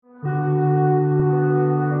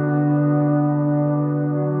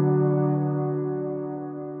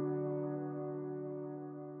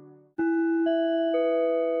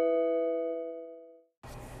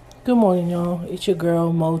Good morning, y'all. It's your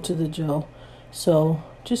girl, Mo to the Joe. So,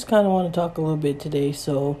 just kind of want to talk a little bit today.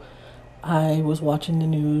 So, I was watching the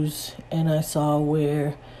news and I saw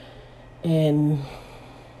where in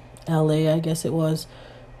LA, I guess it was,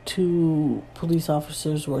 two police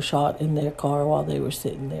officers were shot in their car while they were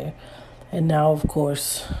sitting there. And now, of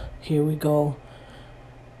course, here we go.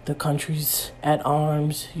 The country's at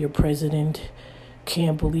arms. Your president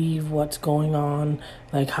can't believe what's going on.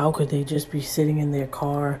 Like, how could they just be sitting in their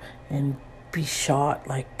car and be shot?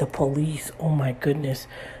 Like, the police. Oh my goodness.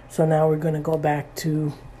 So now we're going to go back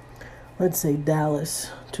to, let's say,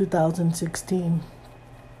 Dallas, 2016.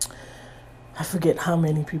 I forget how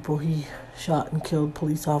many people he shot and killed,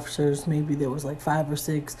 police officers. Maybe there was like 5 or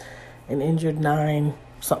 6 and injured 9,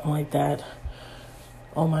 something like that.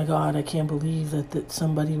 Oh my God, I can't believe that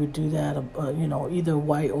somebody would do that, either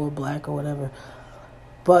white or black or whatever.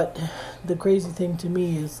 But the crazy thing to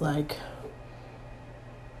me is, like,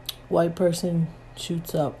 white person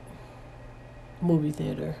shoots up movie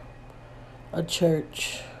theater, a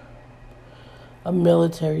church, a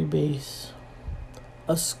military base,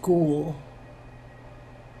 a school,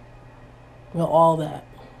 all that.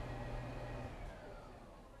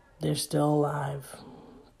 They're still alive.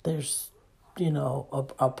 There's,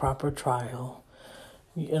 a proper trial.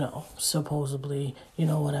 Supposedly,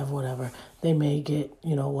 whatever. They may get,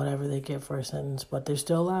 whatever they get for a sentence, but they're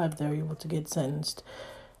still alive. They're able to get sentenced.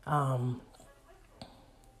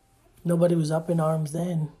 Nobody was up in arms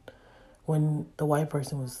then when the white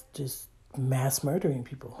person was just mass murdering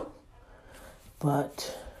people.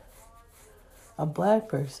 But a black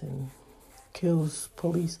person kills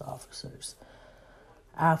police officers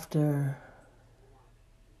after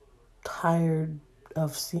tired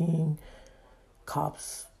of seeing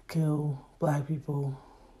cops kill black people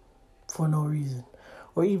for no reason.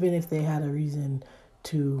 Or even if they had a reason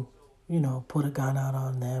to, put a gun out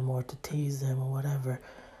on them or to tase them or whatever,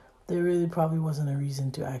 there really probably wasn't a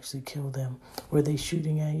reason to actually kill them. Were they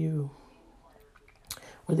shooting at you?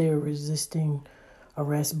 Were they resisting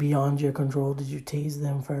arrest beyond your control? Did you tase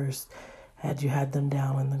them first? Had you had them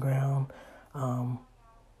down on the ground?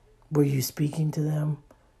 Were you speaking to them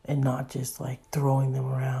and not just like throwing them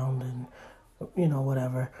around and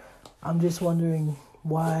whatever? I'm just wondering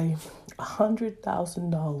why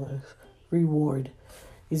 $100,000 reward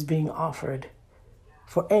is being offered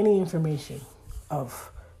for any information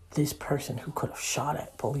of this person who could have shot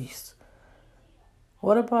at police.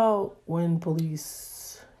 What about when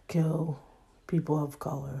police kill people of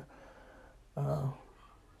color?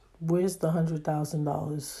 Where's the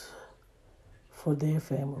 $100,000 for their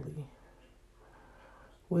family?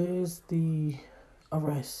 Where's the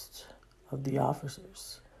arrest of the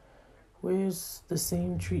officers? Where's the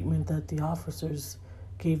same treatment that the officers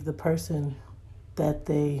gave the person that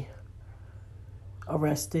they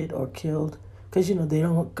arrested or killed? Because, they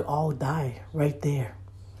don't all die right there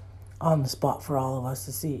on the spot for all of us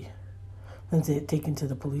to see. Then they're taken to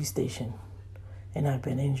the police station and have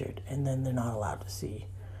been injured, and then they're not allowed to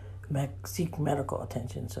seek medical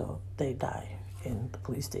attention, so they die in the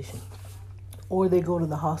police station. Or they go to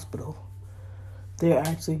the hospital. They're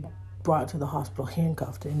actually brought to the hospital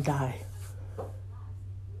handcuffed and die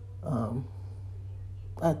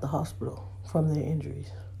at the hospital from their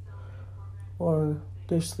injuries. Or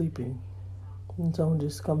they're sleeping and someone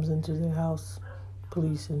just comes into their house,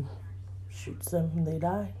 police, and shoots them and they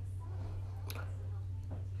die.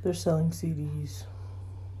 They're selling CDs,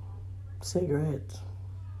 cigarettes,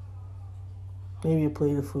 maybe a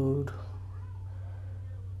plate of food.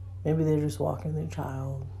 Maybe they're just walking their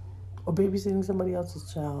child or babysitting somebody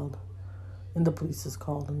else's child, and the police is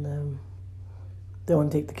calling them. They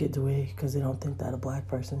want to take the kids away because they don't think that a black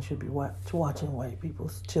person should be watching white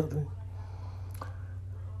people's children.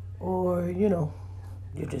 Or, you're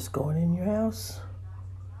just going in your house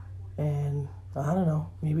and, I don't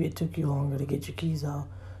know, maybe it took you longer to get your keys out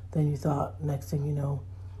than you thought. Next thing you know,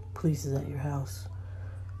 police is at your house.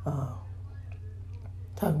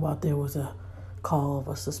 Talking about there was a call of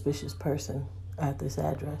a suspicious person at this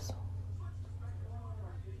address.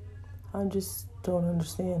 I just don't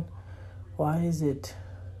understand. Why is it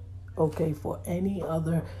okay for any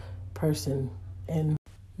other person and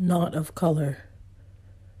not of color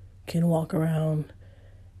can walk around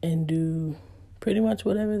and do pretty much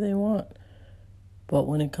whatever they want? But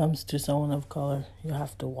when it comes to someone of color, you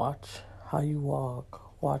have to watch how you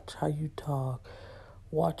walk, watch how you talk,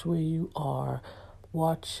 watch where you are,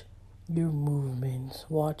 watch your movements,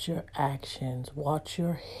 watch your actions, watch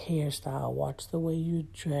your hairstyle, watch the way you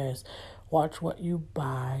dress, watch what you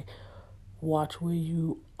buy, watch where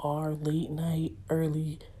you are late night,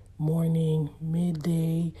 early morning,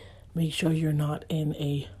 midday. Make sure you're not in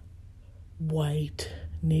a white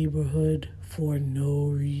neighborhood for no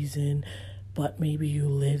reason, but maybe you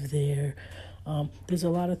live there. There's a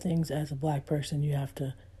lot of things as a black person you have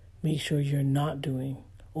to make sure you're not doing,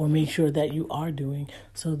 or make sure that you are doing,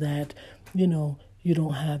 so that, you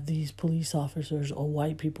don't have these police officers or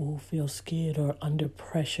white people who feel scared or under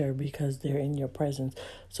pressure because they're in your presence.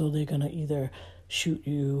 So they're going to either shoot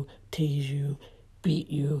you, tase you, beat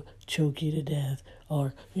you, choke you to death,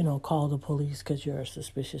 or, call the police because you're a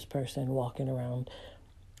suspicious person walking around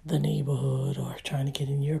the neighborhood, or trying to get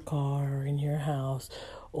in your car or in your house,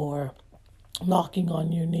 or knocking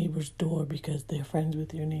on your neighbor's door because they're friends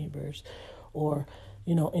with your neighbors, or,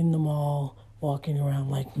 in the mall walking around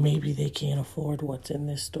like maybe they can't afford what's in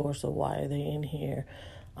this store, so why are they in here?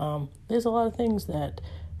 There's a lot of things that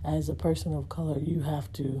as a person of color you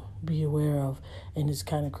have to be aware of, and it's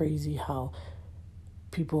kind of crazy how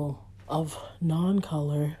people of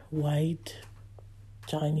non-color, white,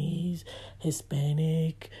 Chinese,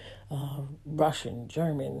 Hispanic, Russian,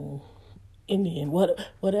 German, Indian,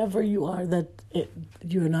 whatever you are,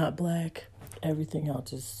 you're not black. Everything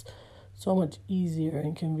else is so much easier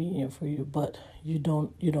and convenient for you, but you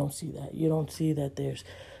don't see that. You don't see that there's,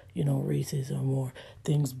 racism or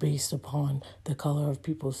things based upon the color of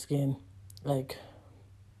people's skin. Like,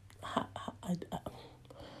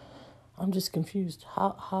 I'm just confused.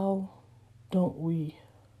 How don't we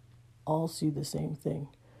all see the same thing?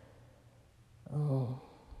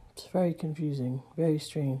 It's very confusing, very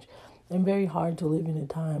strange, and very hard to live in a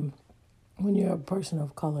time when you're a person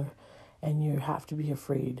of color and you have to be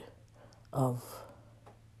afraid of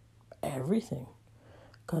everything.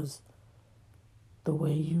 Because the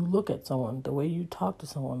way you look at someone, the way you talk to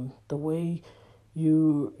someone, the way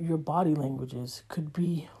your body languages could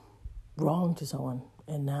be wrong to someone,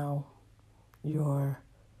 and now you're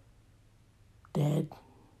dead,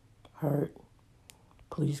 hurt,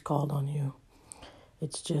 police called on you.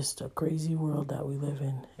 It's just a crazy world that we live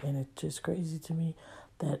in, and it's just crazy to me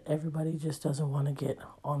that everybody just doesn't want to get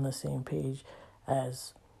on the same page,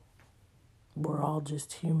 as we're all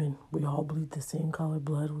just human. We all bleed the same color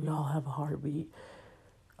blood. We all have a heartbeat.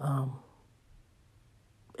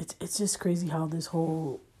 It's just crazy how this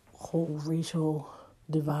whole racial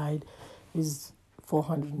divide is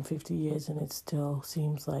 450 years, and it still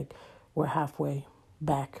seems like we're halfway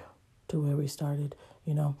back to where we started.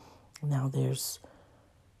 Now there's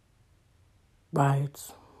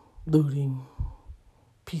riots, looting,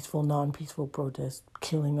 peaceful, non-peaceful protests,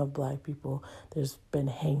 killing of black people. There's been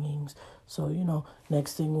hangings. So,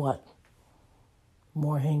 next thing what?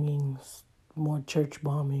 More hangings, more church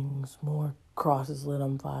bombings, more crosses lit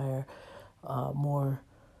on fire, more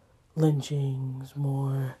lynchings,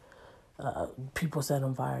 more people set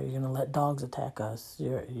on fire. You're going to let dogs attack us.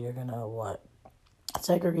 You're going to what?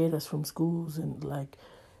 Segregate us from schools, and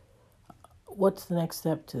what's the next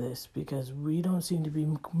step to this? Because we don't seem to be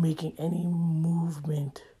making any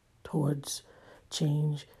movement towards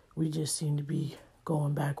change. We just seem to be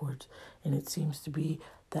going backwards. And it seems to be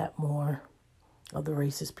that more of the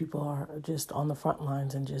racist people are just on the front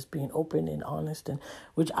lines and just being open and honest, and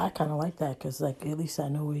which I kind of like that, because at least I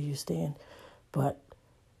know where you stand. But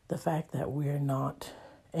the fact that we're not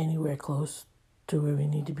anywhere close to where we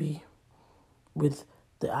need to be with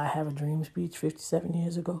the I Have a Dream speech 57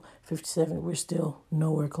 years ago, we're still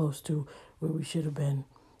nowhere close to where we should have been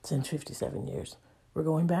since 57 years. We're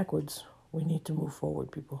going backwards. We need to move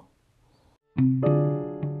forward, people.